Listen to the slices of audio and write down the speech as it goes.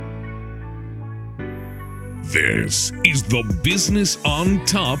This is the Business on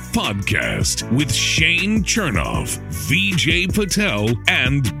Top podcast with Shane Chernoff, VJ Patel,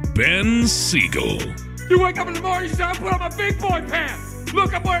 and Ben Siegel. You wake up in the morning, you say, I put on my big boy pants.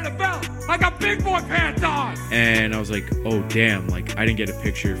 Look, I'm wearing a belt. I got big boy pants on. And I was like, oh, damn, like, I didn't get a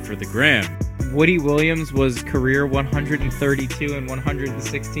picture for the gram. Woody Williams was career 132 and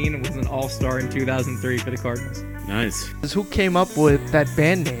 116 and was an all-star in 2003 for the Cardinals. Nice. Who came up with that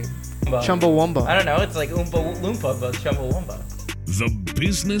band name? Chumbawamba. I don't know. It's like Oompa Loompa, but Chumbawamba. The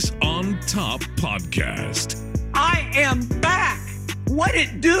Business on Top podcast. I am back. What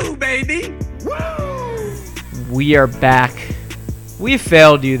it do, baby? Woo! We are back. We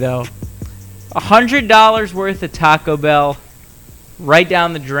failed you, though. $100 worth of Taco Bell right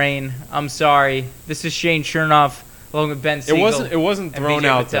down the drain. I'm sorry. This is Shane Chernoff along with Ben Siegel. It wasn't and thrown VJ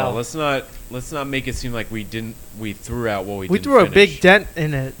out Patel. though. Let's not make it seem like we threw out what we We didn't threw a finish. big dent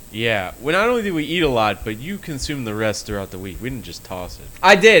in it. Yeah. Well, not only did we eat a lot, but you consumed the rest throughout the week. We didn't just toss it.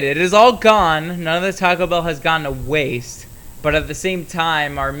 I did. It is all gone. None of the Taco Bell has gone to waste. But at the same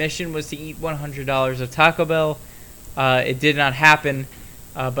time, our mission was to eat $100 of Taco Bell. It did not happen.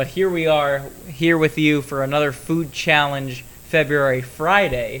 But here we are, here with you for another food challenge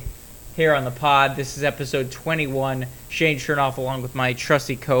Friday here on the pod. This is episode 21. Shane Chernoff along with my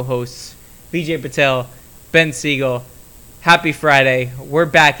trusty co-hosts, VJ Patel, Ben Siegel. Happy Friday. We're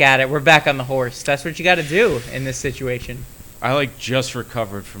back at it. We're back on the horse. That's what you got to do in this situation. I just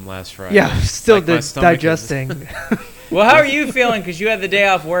recovered from last Friday. Yeah, still Like, my stomach is- digesting. Well, how are you feeling? Because you had the day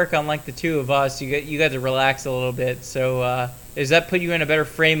off work, unlike the two of us. You got to relax a little bit. So does that put you in a better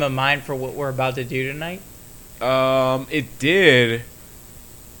frame of mind for what we're about to do tonight? It did,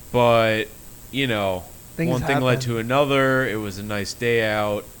 but Things one thing led happen. to another. It was a nice day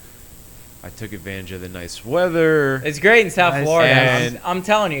out. I took advantage of the nice weather. It's great in South Nice. Florida. And- I'm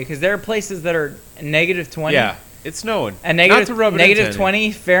telling you, because there are places that are negative 20. Yeah, it's snowing. And Not to rub it into negative any.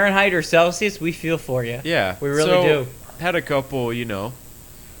 20 Fahrenheit or Celsius, we feel for you. Yeah, We really so, do. Had a couple,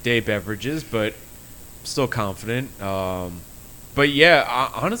 day beverages, but still confident. But yeah,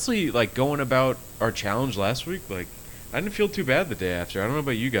 honestly, going about our challenge last week, I didn't feel too bad the day after. I don't know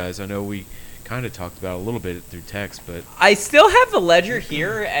about you guys. I know we kind of talked about it a little bit through text, but I still have the ledger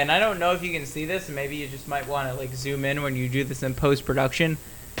here, and I don't know if you can see this. Maybe you just might want to zoom in when you do this in post-production.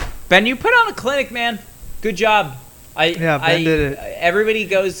 Ben, you put on a clinic, man. Good job. Ben did it. Everybody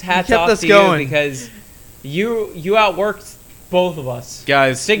goes hats kept off us to going. you because you outworked both of us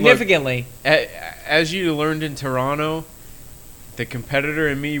guys, significantly. look, as you learned in Toronto, the competitor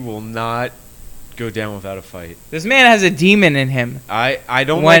in me will not go down without a fight. This man has a demon in him. I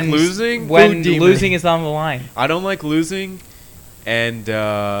don't like losing. When Food demon. losing is on the line. I don't like losing, and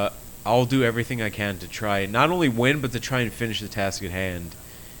I'll do everything I can to try not only win, but to try and finish the task at hand.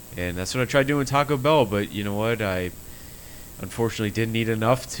 And that's what I tried doing with Taco Bell, but you know what? I unfortunately didn't eat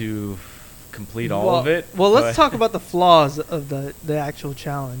enough to complete all of it. Well, let's but- talk about the flaws of the actual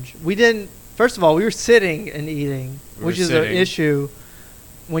challenge. We didn't. First of all, we were sitting and eating, We which were is an sitting. issue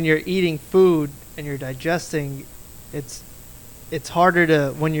when you're eating food and you're digesting. It's harder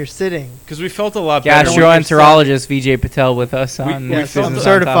to when you're sitting. Because we felt a lot better. Gastroenterologist VJ Patel with us on Yeah, Business on I'm Top.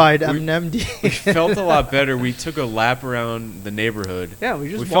 certified. We- I'm an MD. We felt a lot better. We took a lap around the neighborhood. Yeah, we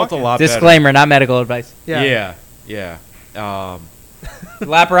just We felt a walking. lot better. Disclaimer, not medical advice. Yeah. Yeah.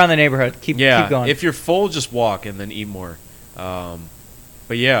 Lap around the neighborhood. Keep going. If you're full, just walk and then eat more.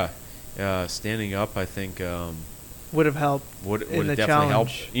 But yeah, standing up, I think Would have helped. would in the definitely help.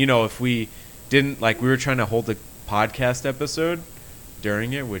 challenge. If we didn't we were trying to hold the podcast episode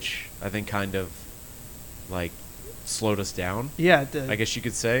during it, which I think kind of slowed us down. Yeah, it did. I guess you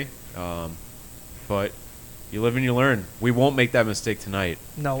could say. But you live and you learn. We won't make that mistake tonight.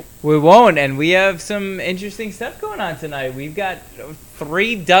 No. We won't, and we have some interesting stuff going on tonight. We've got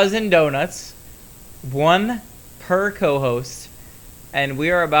 3 dozen donuts, 1 per co-host, and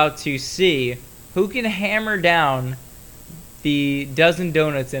we are about to see who can hammer down the dozen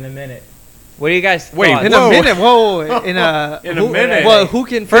donuts in a minute. What do you guys Wait, thought? In Whoa. a minute. Whoa. In a In a minute. Well, who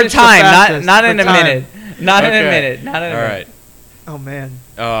can For finish the time, fastest? not For in a time. minute. Not in a Okay. minute. Not in a All minute. right. Oh man,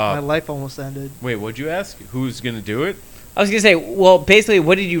 my Uh, life almost ended. wait, what'd you ask? Who's gonna do it? I was going to say, well, basically,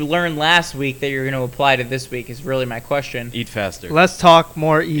 what did you learn last week that you're going to apply to this week is really my question. Eat faster. Less talk,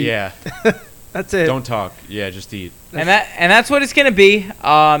 more eat. Yeah. That's it. Don't talk. Yeah, just eat. And that's what it's gonna be.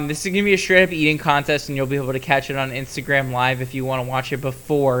 This is gonna be a straight up eating contest, and you'll be able to catch it on Instagram Live if you want to watch it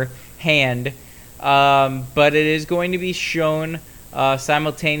beforehand. But it is going to be shown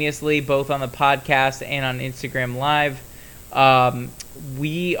simultaneously both on the podcast and on Instagram Live.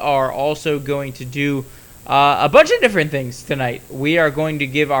 We are also going to do a bunch of different things tonight. We are going to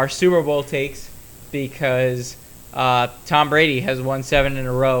give our Super Bowl takes because Tom Brady has won 7 in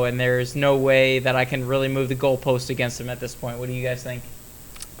a row, and there's no way that I can really move the goalpost against him at this point. What do you guys think?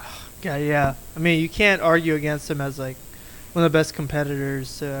 Yeah. I mean, you can't argue against him as like one of the best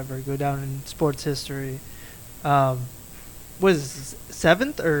competitors to ever go down in sports history. What is this,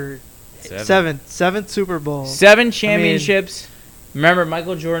 seventh Super Bowl? 7 championships. Remember,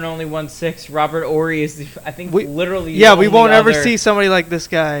 Michael Jordan only won 6. Robert Horry is, literally. Yeah, we won't ever see somebody like this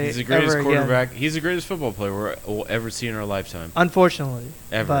guy. He's the greatest ever quarterback. Again. He's the greatest football player we'll ever see in our lifetime. Unfortunately,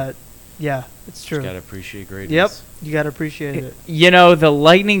 Ever. but yeah, it's true. Just gotta appreciate greatness. Yep, you gotta appreciate it. You know, the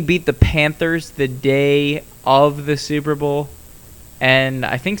Lightning beat the Panthers the day of the Super Bowl, and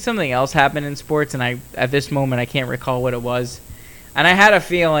I think something else happened in sports, and at this moment I can't recall what it was. And I had a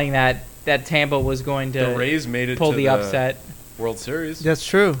feeling that Tampa was going to The Rays made it pull to the upset. World Series. That's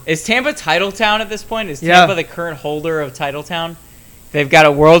true. Is Tampa Titletown at this point? Is Yeah. Tampa the current holder of Titletown? They've got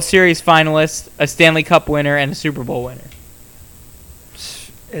a World Series finalist, a Stanley Cup winner, and a Super Bowl winner.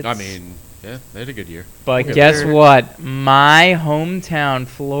 I mean, yeah, they had a good year. But Okay. guess what? My hometown,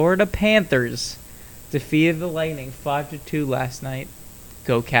 Florida Panthers, defeated the Lightning 5-2 last night.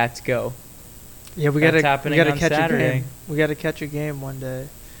 Go Cats, go! yeah, we That's gotta happening catch on Saturday. a game. We gotta catch a game one day.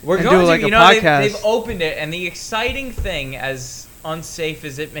 We're And going do, to, like, a you know, podcast. they've opened it, and the exciting thing, as unsafe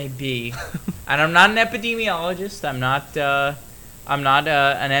as it may be, and I'm not an epidemiologist, I'm not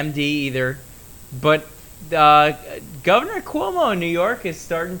an MD either, but Governor Cuomo in New York is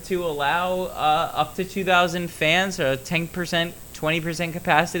starting to allow up to 2,000 fans, or 10%, 20%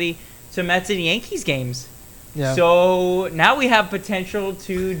 capacity to Mets and Yankees games. Yeah. So now we have potential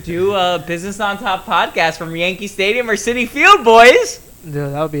to do a Business on Top podcast from Yankee Stadium or Citi Field, boys.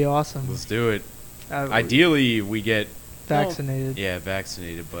 Dude, that would be awesome. Let's do it. Uh, Ideally, we get vaccinated. yeah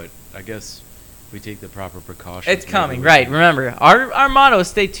vaccinated, but I guess we take the proper precautions. It's coming, right? Remember, our motto is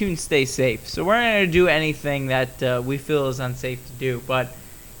 "Stay tuned, stay safe." So we're not going to do anything that we feel is unsafe to do, but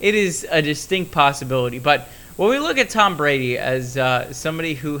it is a distinct possibility. But when we look at Tom Brady as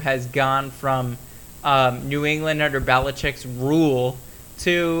somebody who has gone from New England under Belichick's rule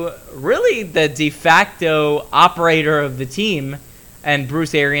to really the de facto operator of the team, and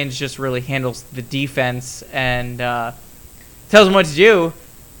Bruce Arians just really handles the defense and tells him what to do.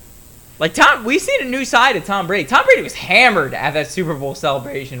 Like we've seen a new side of Tom Brady. Tom Brady was hammered at that Super Bowl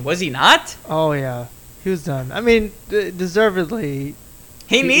celebration, was he not? Oh yeah, he was done. I mean, deservedly.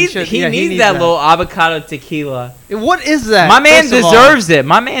 He needs should- he yeah, needs he needs that that. little avocado tequila. What is that? My man first of all? deserves it.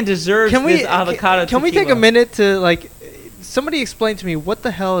 My man deserves Can we this avocado can we tequila. take a minute to like? Somebody explain to me what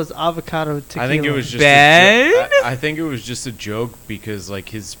the hell is avocado tequila? I think it was just Ben? I think it was just a joke because like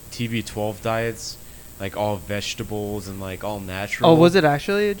his TB12 diets, like all vegetables and like all natural. Oh, was it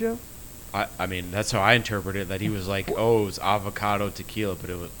actually a joke? I mean, that's how I interpret it. That he was like, oh, it's avocado tequila, but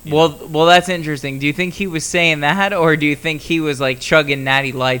it was. Well, that's interesting. Do you think he was saying that, or do you think he was like chugging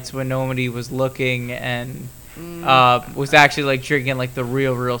Natty Lights when nobody was looking and was actually like drinking like the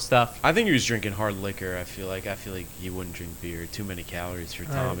real stuff? I think he was drinking hard liquor. I feel like he wouldn't drink beer. Too many calories for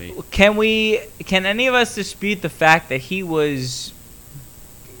Tommy. Can any of us dispute the fact that he was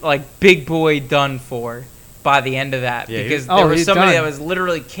like big boy done for by the end of that? Yeah, because Oh, there was he's somebody done. that was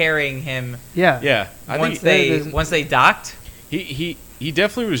literally carrying him Yeah. Yeah, I once think they docked. he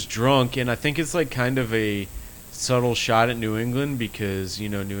definitely was drunk, and I think it's like kind of a subtle shot at New England because New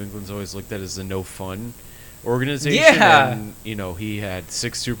England's always looked at as a no fun organization. Yeah. And he had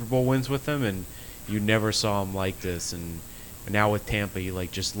 6 Super Bowl wins with them, and you never saw him like this. And now with Tampa, he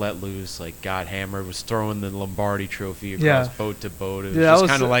like just let loose, like got hammered, was throwing the Lombardi Trophy across Yeah. boat to boat. It was Yeah, that just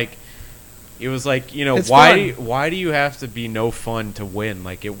was kind of so- like. It was like, It's why do you have to be no fun to win?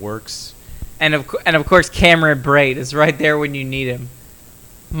 Like, it works. And of course, Cameron Braid is right there when you need him.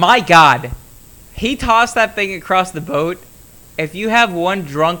 My God, he tossed that thing across the boat. If you have one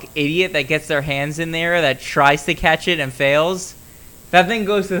drunk idiot that gets their hands in there that tries to catch it and fails, that thing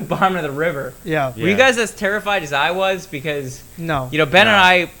goes to the bottom of the river. Yeah. Yeah. Were you guys as terrified as I was? Because No. Ben and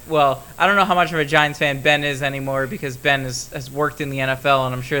I, I don't know how much of a Giants fan Ben is anymore because Ben has worked in the NFL,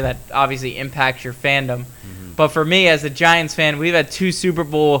 and I'm sure that obviously impacts your fandom. But for me, as a Giants fan, we've had 2 Super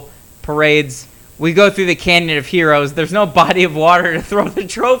Bowl parades. We go through the Canyon of Heroes. There's no body of water to throw the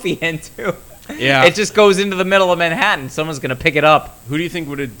trophy into. Yeah. It just goes into the middle of Manhattan. Someone's going to pick it up. Who do you think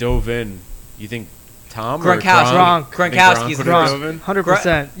would have dove in? You think Tom Gronkowski. or Gronk? Gronkowski's Think the Gronk first. would've dove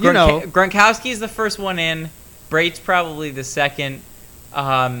in? 100%. You know. Gronkowski's the first one in. Braid's probably the second.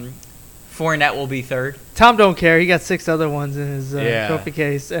 Fournette will be third. Tom don't care. He got 6 other ones in his Yeah. trophy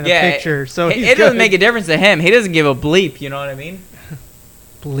case and a picture. So it, he's it doesn't good. make a difference to him. He doesn't give a bleep. You know what I mean?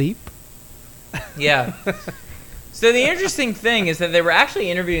 bleep. Yeah. So the interesting thing is that they were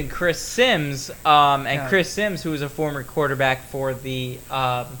actually interviewing Chris Sims, and Yeah. Chris Sims, who was a former quarterback for the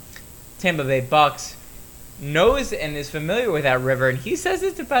Tampa Bay Bucks, knows and is familiar with that river, and he says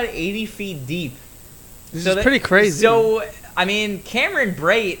it's about 80 feet deep. This So is that- pretty crazy. So, I mean, Cameron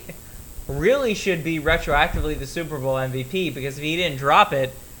Brate really should be retroactively the Super Bowl MVP, because if he didn't drop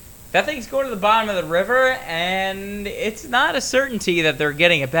it, that thing's going to the bottom of the river, and it's not a certainty that they're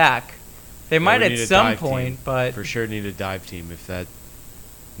getting it back. They might we at need a some dive team. point, but For sure need a dive team if that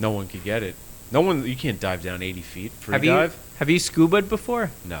no one could get it. No one you can't dive down 80 feet. Free have dive? you scuba'd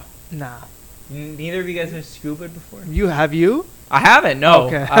before? No. Nah. Neither of you guys have scuba'd before? You? I haven't. No.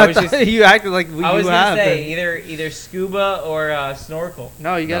 Okay. I was thought just. you acted like you I was have. gonna say been. either scuba or snorkel.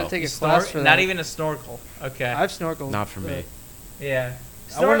 No, you gotta No. take a Snor- class for that. Not even a snorkel. Okay. I've snorkeled. Not for me. Yeah.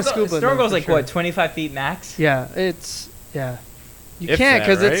 I wanna scuba, though, Snorkel's for like sure. what, 25 feet max? Yeah, it's You If can't that,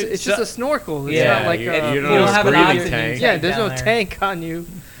 because right? it's So- just a snorkel. It's Yeah, not like you- a you don't have an breathing oxygen tank. Yeah, there's no down there. tank on you.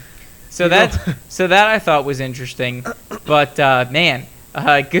 So You that I thought was interesting, but man,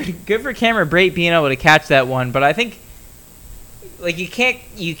 good for Cameron Brate being able to catch that one. But I think like you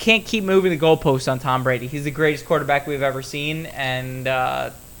can't keep moving the goalposts on Tom Brady. He's the greatest quarterback we've ever seen, and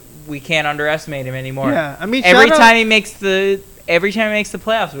we can't underestimate him anymore. Yeah, I mean, every shout out- time he makes the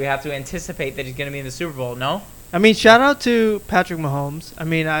playoffs, we have to anticipate that he's going to be in the Super Bowl. No. I mean, shout out to Patrick Mahomes. I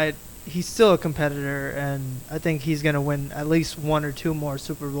mean, he's still a competitor, and I think he's going to win at least one or two more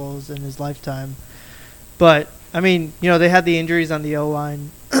Super Bowls in his lifetime. But, I mean, they had the injuries on the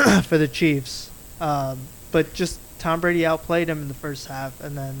O-line for the Chiefs. But just Tom Brady outplayed him in the first half,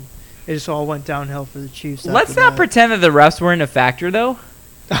 and then it just all went downhill for the Chiefs. Let's after not that. pretend that the refs weren't a factor, though.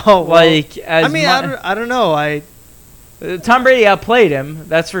 Oh, well, Like, as I mean, I don't know. Tom Brady outplayed him,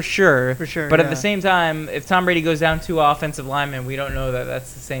 that's for sure. For sure, But at yeah. the same time, if Tom Brady goes down two offensive linemen, we don't know that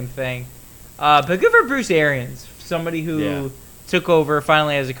that's the same thing. But good for Bruce Arians, somebody who Yeah. took over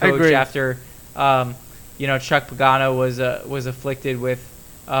finally as a coach Agreed. after, Chuck Pagano was afflicted with,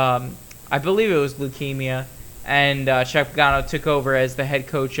 I believe it was leukemia, and Chuck Pagano took over as the head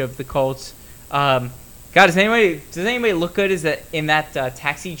coach of the Colts. God, does anybody look good in that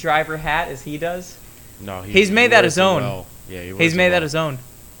taxi driver hat as he does? No, He's made that his wears it own. well. Yeah, He's made that his own.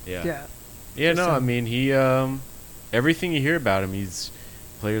 Yeah. Yeah. Yeah, no, Just I mean he everything you hear about him,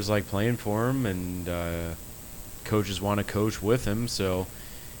 players like playing for him, and coaches want to coach with him, so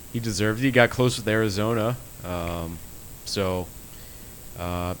he deserved it. He got close with Arizona,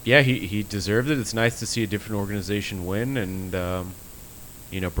 he deserved it. It's nice to see a different organization win, and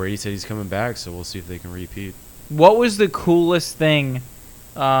Brady said he's coming back, so we'll see if they can repeat. What was the coolest thing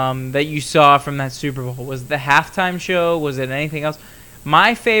that you saw from that Super Bowl? Was it the halftime show? Was it anything else?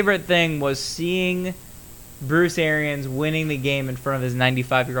 My favorite thing was seeing Bruce Arians winning the game in front of his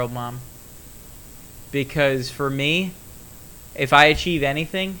 95-year-old mom. Because for me, if I achieve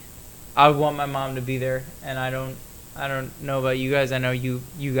anything, I would want my mom to be there. And I don't know about you guys. I know you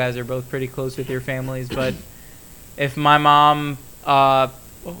guys are both pretty close with your families, but if my mom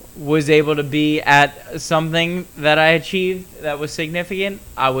was able to be at something that I achieved that was significant,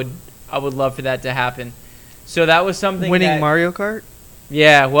 I would love for that to happen. So that was something. Winning that, Mario Kart?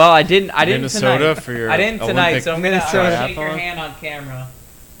 Yeah, well, I didn't Minnesota tonight. for your I didn't tonight, Olympic so I'm gonna Minnesota. shake your hand on camera.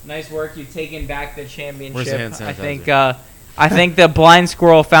 Nice work, you've taken back the championship. Where's the hand I sanitizer? think the blind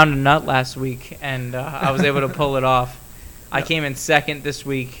squirrel found a nut last week, and I was able to pull it off. I came in second this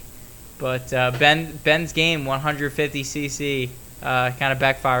week, but Ben's game 150cc kind of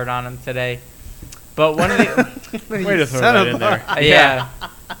backfired on him today. But one of the Way to throw Son that of in there. yeah.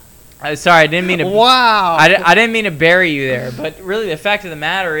 Sorry, I didn't mean to. Wow. I didn't mean to bury you there, but really the fact of the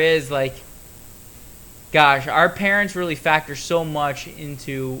matter is, like, gosh, our parents really factor so much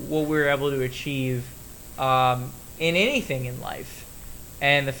into what we were able to achieve in anything in life.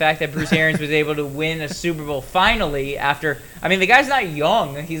 And the fact that Bruce Arians was able to win a Super Bowl finally after, I mean, the guy's not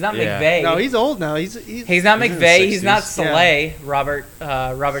young. He's not Yeah. McVay. No, he's old now. He's not He's in McVay. his He's not 60s. Saleh, Robert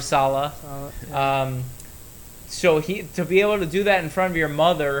Saleh. yeah. So to be able to do that in front of your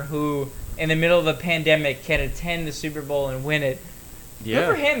mother, who in the middle of the pandemic can attend the Super Bowl and win it, Yeah. good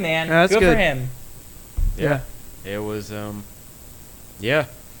for him, man. Yeah, that's good for good. him. Yeah. It was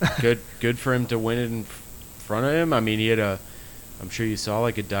good for him to win it in front of him. I mean, he had I'm sure you saw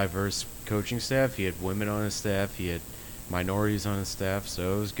like a diverse coaching staff. He had women on his staff. He had minorities on his staff.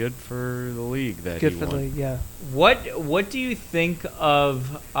 So it was good for the league that Good he for the won. league, yeah. What do you think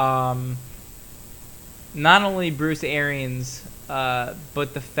of not only Bruce Arians,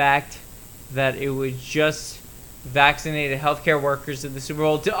 but the fact that it was just vaccinated healthcare workers at the Super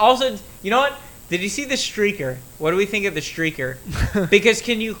Bowl? Also, you know what? Did you see the streaker? What do we think of the streaker? Because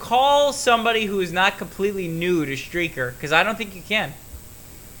can you call somebody who is not completely nude a streaker? Because I don't think you can.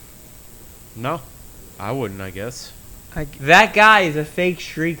 No, I wouldn't. I guess. That guy is a fake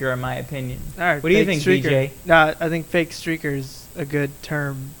streaker, in my opinion. All right, What do you fake think, streaker. BJ? Nah, I think fake streaker is a good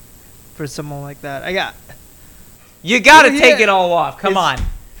term for someone like that. You gotta Yeah. take it all off. Come It's- on.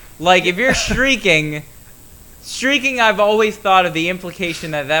 Like, if you're streaking, I've always thought of the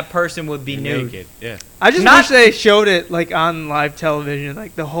implication that that person would be You're nude. naked. Yeah. I just Not- wish they showed it like on live television,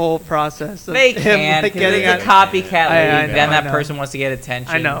 like the whole process of They him can, like, because getting it's a on. copycat I league. know, Then I that know. person wants to get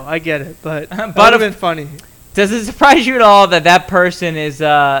attention. I know, I get it, but that But would have if- been funny. Does it surprise you at all that that person is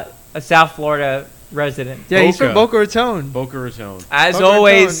a South Florida resident? Yeah, he's from Boca. Boca Raton. Boca Raton. As Boca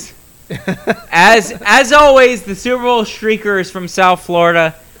always, as always, the Super Bowl streaker is from South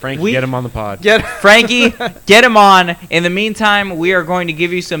Florida. Frankie, We- get him on the pod. Get Frankie, get him on. In the meantime, we are going to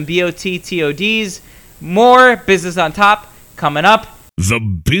give you some BOT TODs. More Business on Top coming up. The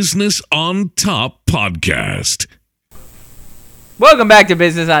Business on Top Podcast. Welcome back to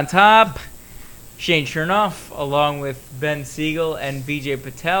Business on Top. Shane Chernoff, along with Ben Siegel and VJ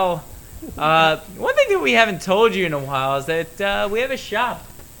Patel. One thing that we haven't told you in a while is that we have a shop.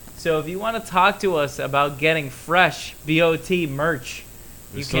 So if you want to talk to us about getting fresh BOT merch,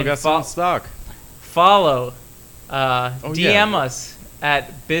 We you still can got some in stock. follow, Oh, DM yeah. us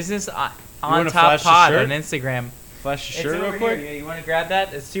at Business on wanna Top flash the Pod shirt? on Instagram. Flash your It's shirt over real quick. here. Yeah, you want to grab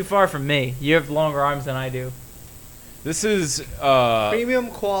that? It's too far from me. You have longer arms than I do. This is premium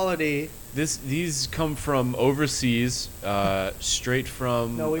quality. These come from overseas, straight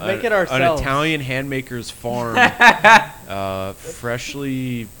from No, we make it an ourselves. Italian handmaker's farm,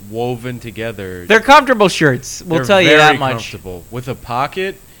 freshly woven together. They're comfortable shirts. We'll They're tell you very that much. comfortable. With a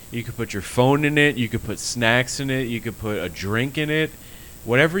pocket, you could put your phone in it. You could put snacks in it. You could put a drink in it.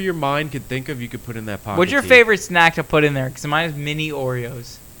 Whatever your mind could think of, you could put in that pocket. What's your tee. favorite snack to put in there? Because mine is mini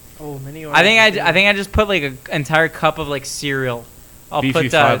Oreos. Oh, mini. I think I just put like an entire cup of like cereal. I'll Beefy put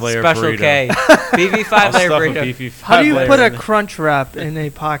 5-layer Special burrito. K. Beefy I'll 5-layer stuff a burrito. beefy How do you five-layer put a in it. crunch wrap in a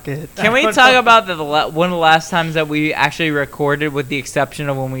pocket? Can we talk about one of the last times that we actually recorded, with the exception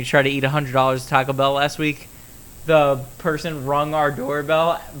of when we tried to eat $100 Taco Bell last week? The person rung our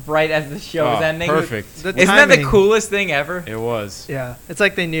doorbell right as the show was Oh, ending. perfect. The Isn't that the timing. coolest thing ever? It was. Yeah, it's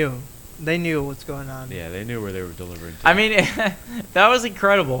like they knew. They knew what's going on. Yeah, they knew where they were delivering to. I mean, that was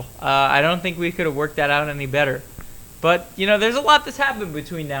incredible. I don't think we could have worked that out any better. But, there's a lot that's happened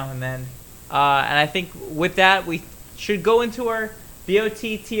between now and then. And I think with that, we should go into our BOT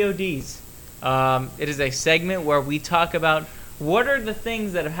TODs. It is a segment where we talk about what are the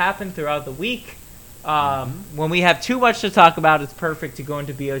things that have happened throughout the week. When we have too much to talk about, it's perfect to go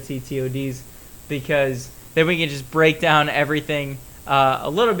into BOT TODs, because then we can just break down everything a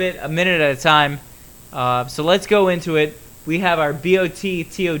little bit, a minute at a time. So let's go into it. We have our BOT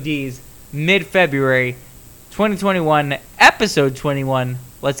TODs mid-February 2021, episode 21.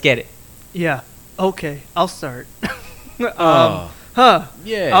 Let's get it. Yeah. Okay, I'll start. Oh. Huh.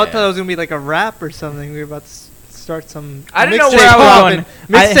 Yeah. I thought it was gonna be like a rap or something. We were about to start some. I didn't know mixtape where I was dropping-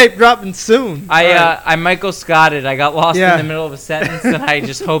 going. Mixtape dropping soon. I Michael Scotted. I got lost Yeah. in the middle of a sentence, and I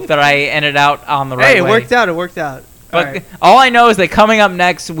just hope that I ended out on the right Hey, it way. worked out. It worked out. But All right. all I know is that coming up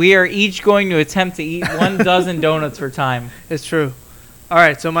next, we are each going to attempt to eat 1 dozen donuts for time. It's true. All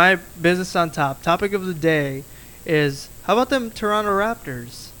right, so my business on top topic of the day is, how about them Toronto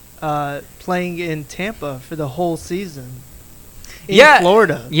Raptors playing in Tampa for the whole season? In Yeah.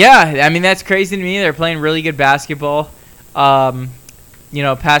 Florida. Yeah, I mean, that's crazy to me. They're playing really good basketball.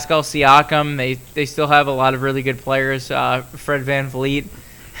 Pascal Siakam, they still have a lot of really good players. Fred VanVleet.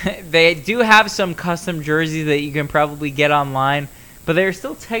 They do have some custom jerseys that you can probably get online, but they're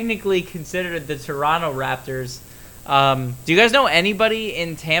still technically considered the Toronto Raptors. Do you guys know anybody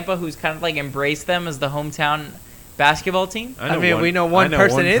in Tampa who's kind of like embraced them as the hometown basketball team? I mean, we know one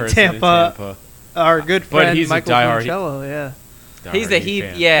person in Tampa. Our good But friend he's a Michael diehard- Moncello, yeah. He's a Heat,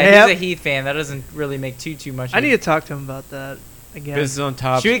 fan. yeah, Yep. he's a Heat fan. That doesn't really make too much. I need to talk to him about that again. Business on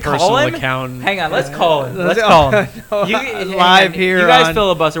top. Should we call personal him? account. Hang on, let's Yeah. call him. Let's Oh, call him. no, Hang live on. here You guys on-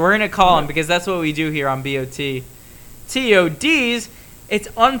 filibuster. We're gonna call him because that's what we do here on BOT. TODs. It's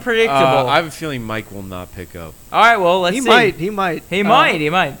unpredictable. I have a feeling Mike will not pick up. All right, well let's he see. might. He might. He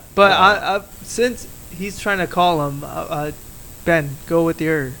might. But since he's trying to call him, Ben, go with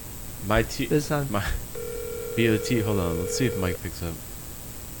your My business on. my BOT. Hold on. Let's see if Mike picks up.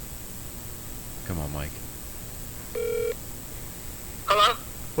 Come on, Mike. Hello?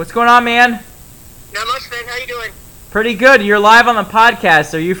 What's going on, man? Not much, man. How you doing? Pretty good. You're live on the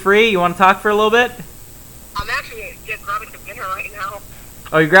podcast. Are you free? You want to talk for a little bit? I'm actually just grabbing some dinner right now.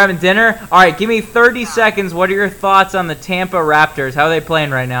 Oh, you're grabbing dinner? All right, give me 30 seconds. What are your thoughts on the Tampa Raptors? How are they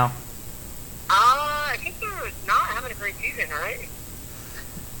playing right now? I think they're not having a great season, right?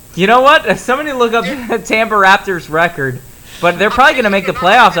 You know what? Somebody look up the Tampa Raptors record. But they're probably going to make the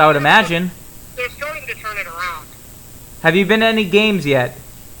playoffs, I would imagine. They're starting to turn it around. Have you been to any games yet?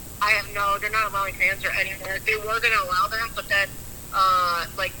 They're not allowing fans or anywhere. They were going to allow them, but then,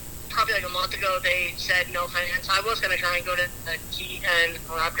 probably a month ago, they said no fans. I was going to try and go to the Heat and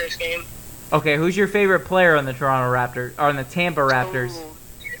Raptors game. Okay, who's your favorite player on the Toronto Raptors, or on the Tampa Raptors?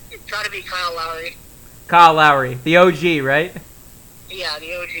 Ooh, try to be Kyle Lowry. Kyle Lowry, the OG, right? Yeah,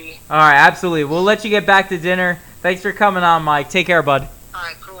 the OG. All right, absolutely. We'll let you get back to dinner. Thanks for coming on, Mike. Take care, bud. All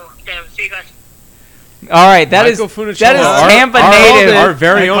right, cool. Damn, see you guys. All right, that is Tampa native. Our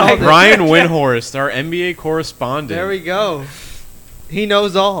very own called it. Ryan Windhorst, our NBA correspondent. There we go. He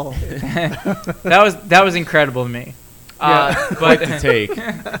knows all. that was incredible to me. Quite the take.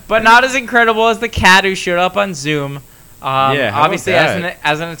 But not as incredible as the cat who showed up on Zoom. How about Obviously, that?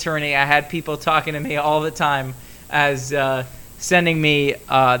 as an attorney, I had people talking to me all the time as sending me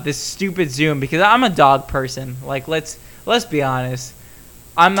this stupid Zoom because I'm a dog person. Like, let's be honest.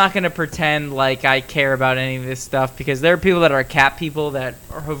 I'm not going to pretend like I care about any of this stuff because there are people that are cat people that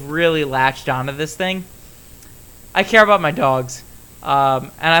have really latched onto this thing. I care about my dogs.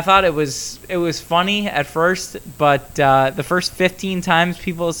 And I thought it was funny at first, but the first 15 times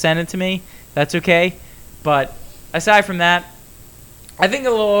people sent it to me, that's okay. But aside from that, I think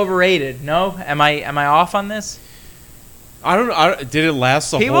a little overrated. No, am I off on this? I don't know. Did it last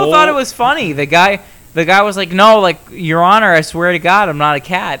the whole? People thought it was funny. The guy was like, "No, like, Your Honor, I swear to God, I'm not a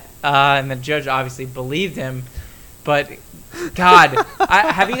cat." And the judge obviously believed him. But God,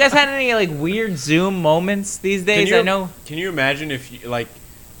 have you guys had any like weird Zoom moments these days? I know. Can you imagine if you, like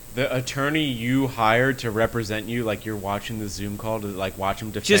the attorney you hired to represent you, like you're watching the Zoom call to like watch him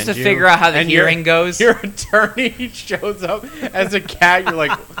defend just to you, figure out how the and hearing goes? Your attorney shows up as a cat. You're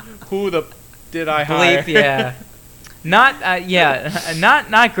like, who the did I hire? Bleep, yeah.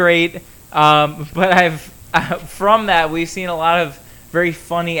 Not great. But I've from that we've seen a lot of very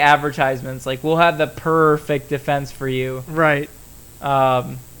funny advertisements. Like, we'll have the perfect defense for you. Right.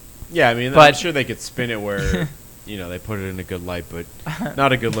 Yeah, I mean, I'm But- sure they could spin it where they put it in a good light, but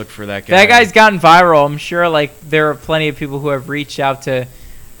not a good look for that guy. That guy's gotten viral. I'm sure like there are plenty of people who have reached out to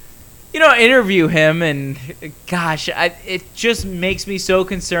interview him, and gosh, it just makes me so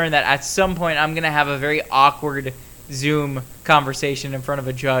concerned that at some point I'm going to have a very awkward Zoom conversation in front of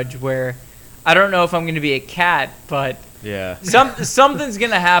a judge where I don't know if I'm going to be a cat, but Yeah. something's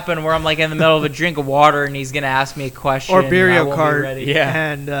going to happen where I'm like in the middle of a drink of water and he's going to ask me a question. Or and I Mario won't be Kart. ready.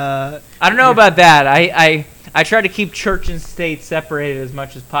 Yeah. And I don't know about that. I try to keep church and state separated as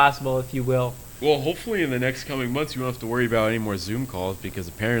much as possible, if you will. Well, hopefully in the next coming months you won't have to worry about any more Zoom calls because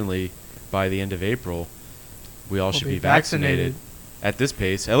apparently by the end of April we all should be vaccinated at this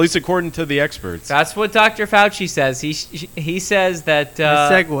pace, at least according to the experts. That's what Dr. Fauci says. He says that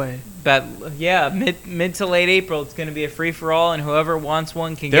segue. that mid to late April it's going to be a free for all, and whoever wants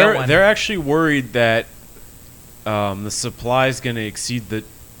one can get one. They're actually worried that the supply is going to exceed the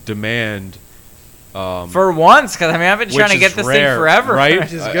demand. For once, because I've been trying to get this thing forever, right?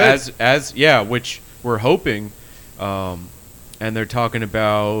 Which is good. Which we're hoping. And they're talking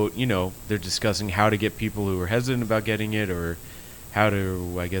about, they're discussing how to get people who are hesitant about getting it, or how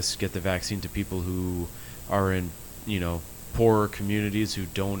to, I guess, get the vaccine to people who are in, poorer communities who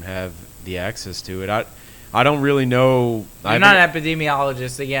don't have the access to it. I don't really know. I'm not an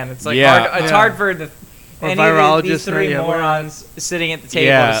epidemiologist. Again, it's like Yeah. hard for any of these virologist, three yeah, morons sitting at the table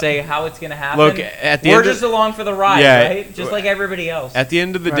Yeah. to say how it's going to happen. Look, at the we're end of- just along for the ride, Yeah. right? Just like everybody else. At the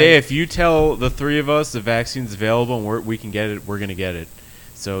end of the day, if you tell the three of us the vaccine's available and we can get it, we're going to get it.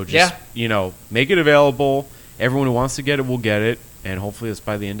 So just, make it available. Everyone who wants to get it will get it. And hopefully it's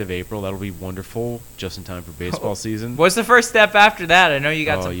by the end of April. That'll be wonderful, just in time for baseball season. What's the first step after that? I know you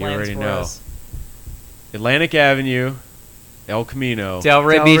got Oh, some you plans already for know. us. Atlantic Avenue, El Camino,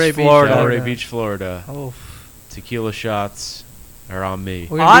 Delray Beach, Florida. Delray Beach, Florida. Oh, Tequila shots are on me.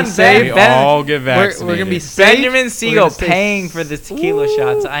 we're gonna On be safe. Ben- We all get vaccinated. We're gonna be safe. Benjamin We're Siegel gonna stay paying for the tequila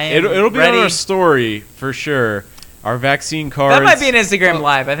shots. I am It'll be ready. on our story for sure. Our vaccine cards. That might be an Instagram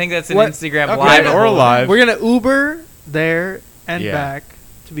live. I think that's an What- Instagram Okay, live. or live. We're gonna Uber there and Yeah. back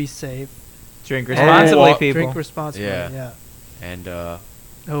to be safe. Drink And responsibly, people. Drink responsibly. Yeah. Yeah. And Oh,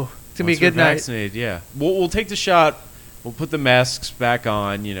 it's gonna be a once good we're night. vaccinated, yeah. We'll take the shot. We'll put the masks back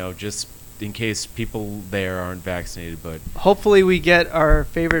on. Just in case people there aren't vaccinated. But Hopefully, we get our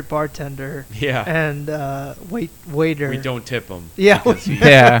favorite bartender yeah, and waiter. we don't tip him. Yeah, because he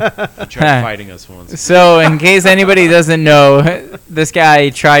Yeah. tried fighting us once. So, in case anybody doesn't know, this guy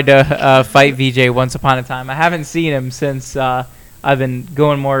tried to fight VJ once upon a time. I haven't seen him since I've been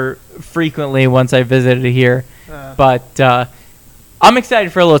going more frequently once I visited here. But I'm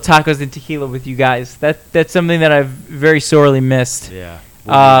excited for a little tacos and tequila with you guys. That's something that I've very sorely missed. Yeah.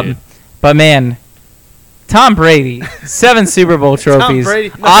 But man, Tom Brady, 7 Super Bowl trophies. Tom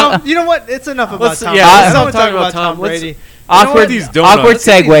Brady. You know what? It's enough about Tom. yeah, Brady. let's Someone not talk talk about about Tom Tom. Let's- Brady. Awkward, these donuts. awkward Let's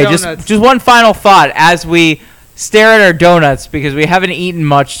eat these segue. donuts. Just one final thought as we stare at our donuts because we haven't eaten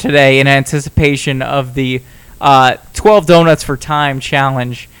much today in anticipation of the 12 Donuts for Time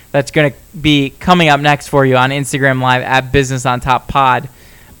challenge that's going to be coming up next for you on Instagram Live at Business on Top Pod.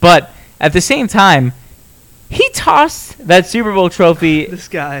 But at the same time, he tossed that Super Bowl trophy This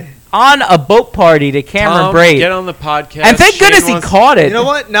guy. on a boat party to Cameron Tom, Brate. get on the podcast. And thank goodness he caught it. You know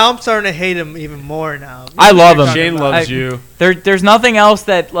what? Now I'm starting to hate him even more now. I love him. Shane loves you. There's nothing else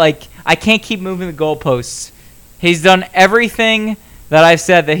that, like, I can't keep moving the goalposts. He's done everything that I've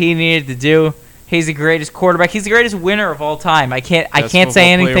said that he needed to do. He's the greatest quarterback. He's the greatest winner of all time. I can't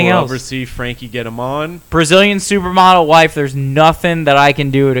say anything else. Ever see Frankie get him on? Brazilian supermodel wife. There's nothing that I can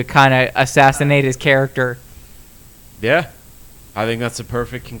do to kind of assassinate his character. Yeah. I think that's a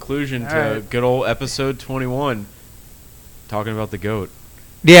perfect conclusion to right. good old episode 21. Talking about the GOAT.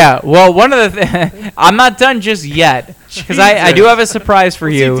 Yeah. Well, one of the I'm not done just yet because I do have a surprise for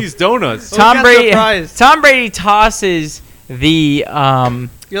Let's you. eat these donuts. Tom Brady. surprised. Tom Brady tosses the.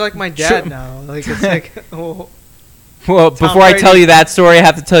 You're like my dad now. Like it's like. Oh. Well, Tom before I Brady. tell you that story, I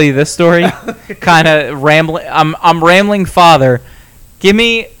have to tell you this story. Kind of rambling. I'm rambling father. Give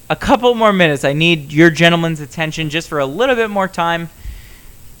me a couple more minutes. I need your gentleman's attention just for a little bit more time.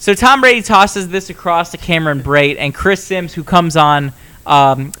 So Tom Brady tosses this across to Cameron Brate, and Chris Sims, who comes on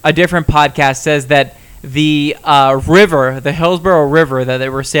a different podcast, says that the river, the Hillsborough River that they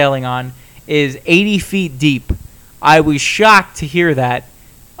were sailing on, is 80 feet deep. I was shocked to hear that.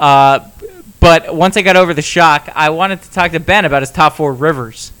 But once I got over the shock, I wanted to talk to Ben about his top 4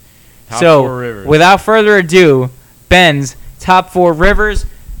 rivers. Top so, 4 rivers. without further ado, Ben's top 4 rivers.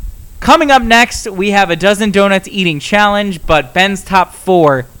 Coming up next, we have a dozen donuts eating challenge, but Ben's top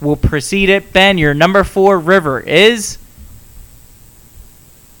 4 will precede it. Ben, your number 4 river is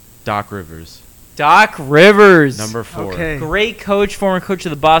Doc Rivers. Doc Rivers. Number 4. Okay. Great coach, former coach of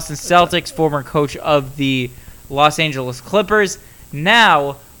the Boston Celtics, former coach of the Los Angeles Clippers.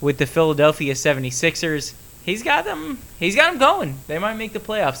 Now with the Philadelphia 76ers, he's got them going. They might make the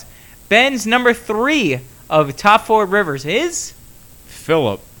playoffs. Ben's number 3 of top 4 rivers is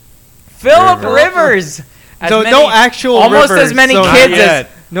Philip. Philip Rivers. So no actual almost rivers, as many so not kids yet.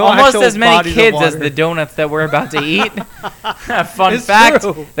 as No almost actual as many bodies of kids as water. the donuts that we're about to eat. Fun It's fact: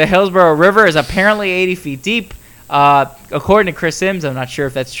 true. the Hillsborough River is apparently 80 feet deep. According to Chris Sims, I'm not sure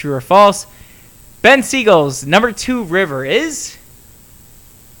if that's true or false. Ben Siegel's number 2 river is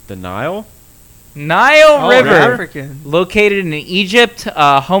The Nile? Nile Oh, River, African. located in Egypt,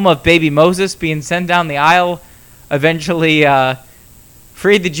 home of baby Moses being sent down the aisle, eventually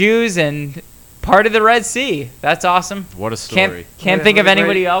freed the Jews and parted the Red Sea. That's awesome. What a story. Can't What think a of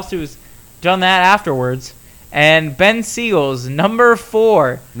anybody great- else who's done that afterwards. And Ben Siegel's number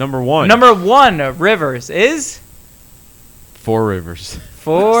 4, Number 1. number 1 rivers is 4 Rivers.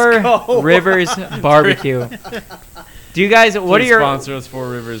 4 go. Rivers Barbecue. Do you guys? What are Please your? sponsor us 4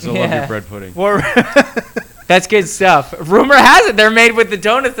 Rivers. I love Yeah. your bread pudding. That's good stuff. Rumor has it they're made with the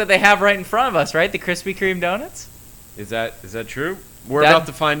donuts that they have right in front of us, right? The Krispy Kreme donuts. Is that true? We're That- about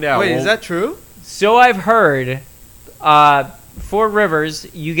to find out. Wait, We'll- is that true? So I've heard. 4 Rivers,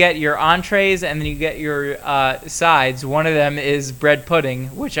 you get your entrees and then you get your sides. One of them is bread pudding,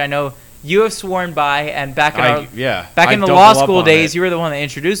 which I know you have sworn by, and back in I the double law up school on days, it. you were the one that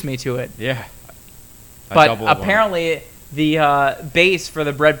introduced me to it. Yeah. I But double up on it. apparently, the base for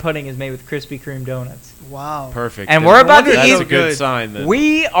the bread pudding is made with Krispy Kreme donuts. Wow. Perfect. And Then we're about to that's eat- a good sign. Then.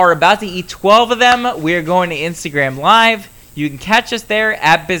 We are about to eat 12 of them. We are going to Instagram Live. You can catch us there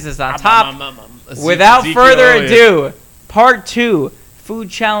at Business on Top. Without Ezekiel further Elliott. ado, part 2, Food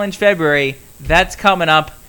Challenge February. That's coming up.